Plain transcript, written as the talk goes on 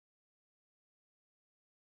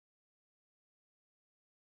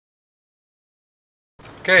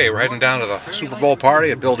Okay, we're heading down to the Super Bowl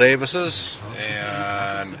party at Bill Davis's,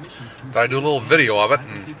 and thought I'd do a little video of it.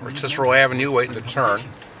 And we're at Cicero Avenue waiting to turn.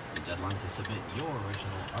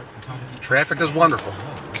 Traffic is wonderful.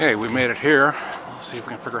 Okay, we made it here. Let's see if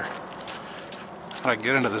we can figure out how I can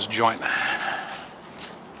get into this joint. That.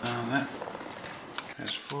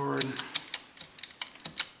 Fast forward.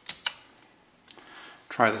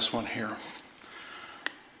 Try this one here.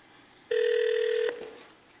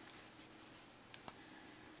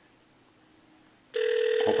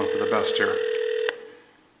 Hoping for the best here.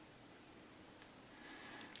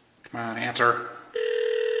 Come on, answer.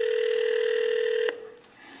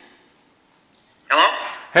 Hello?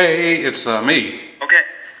 Hey, it's me. Okay.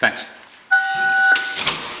 Thanks.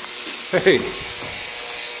 Hey.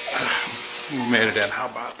 We made it in. How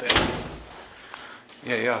about that?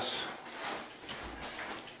 Yeah, yes.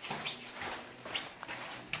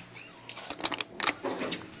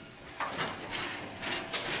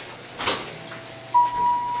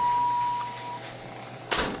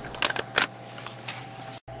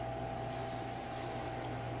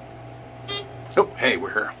 Oh, hey,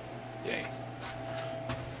 we're here. Yay.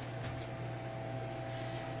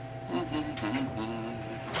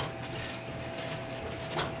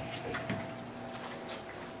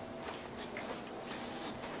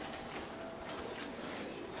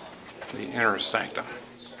 The inner sanctum.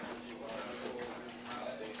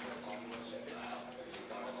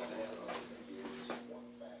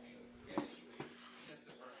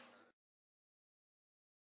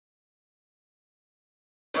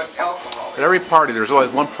 At every party, there's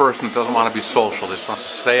always one person that doesn't want to be social. They just want to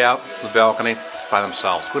stay out on the balcony by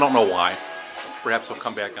themselves. We don't know why. Perhaps they'll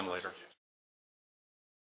come back in later.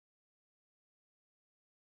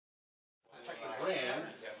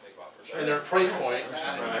 And their price point,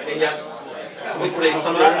 and yet liquidate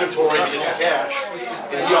some of their inventory to get some cash,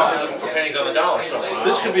 and he offers them for pennies on the dollar. So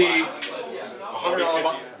this could be $100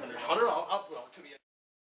 up. Well, it could be.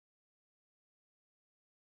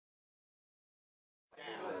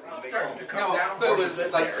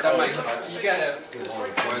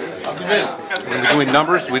 Are we doing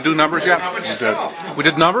numbers? We do numbers yet? We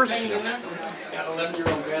did numbers?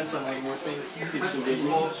 So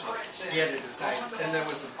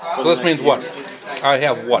this means what? I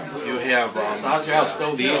have what? You have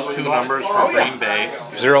these two numbers for Green Bay.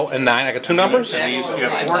 0 and 9. I got two numbers? And these, you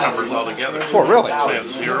have four numbers altogether. Four, really? So you have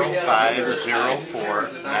 0, 5, 0, 4,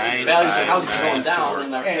 9, 5, 9,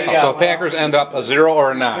 4. So Packers end up a 0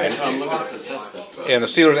 or a 9. And the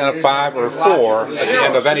Steelers end up 5 or 4 at the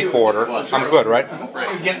end of any quarter. I'm good, right?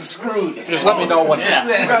 You're getting screwed. Just let me know when. Yeah.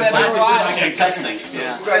 Testing.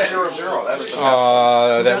 Yeah. You got 0, 0. That's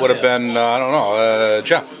That would have been, I don't know,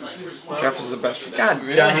 Jeff. Jeff is the best. God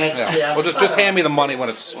damn it. Yeah. Well, just hand me the money when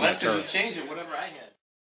it's Well, that's because you changed it, whatever I had.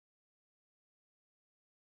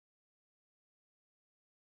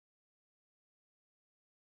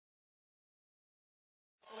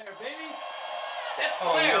 Claire, baby. That's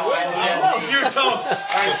Claire. You're toast.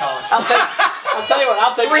 I'm toast. I'll tell you what,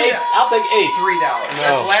 I'll take $8. I'll take $8. $3.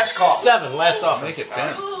 That's last call. 7, last offer. Make it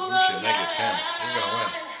 10. We should make it 10. You're going to win.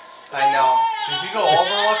 I know. If you go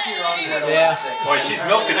over lucky, you're on the Yeah. Boy, she's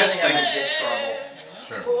milking this thing.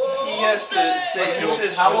 Sure. He has to say, he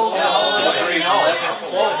says, how old? No, that's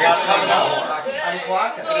close. I'm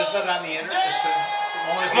clocking. But it's not on the internet.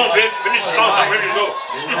 Come on, bitch. Finish the song. I'm ready to go.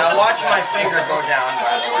 Now watch my finger go down,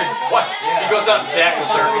 by the way. What? He goes out and tackles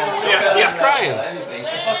her. Yeah. He's crying.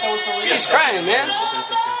 He's crying, man.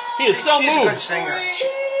 He is so She's a moved. good singer.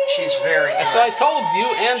 She's very good. So I told you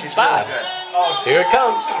and She's Bob. really good. Here it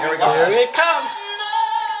comes. Here we go. Here it comes.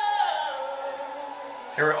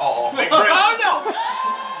 Here, oh no!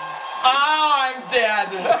 Oh, I'm dead.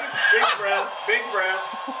 Big breath. Big breath.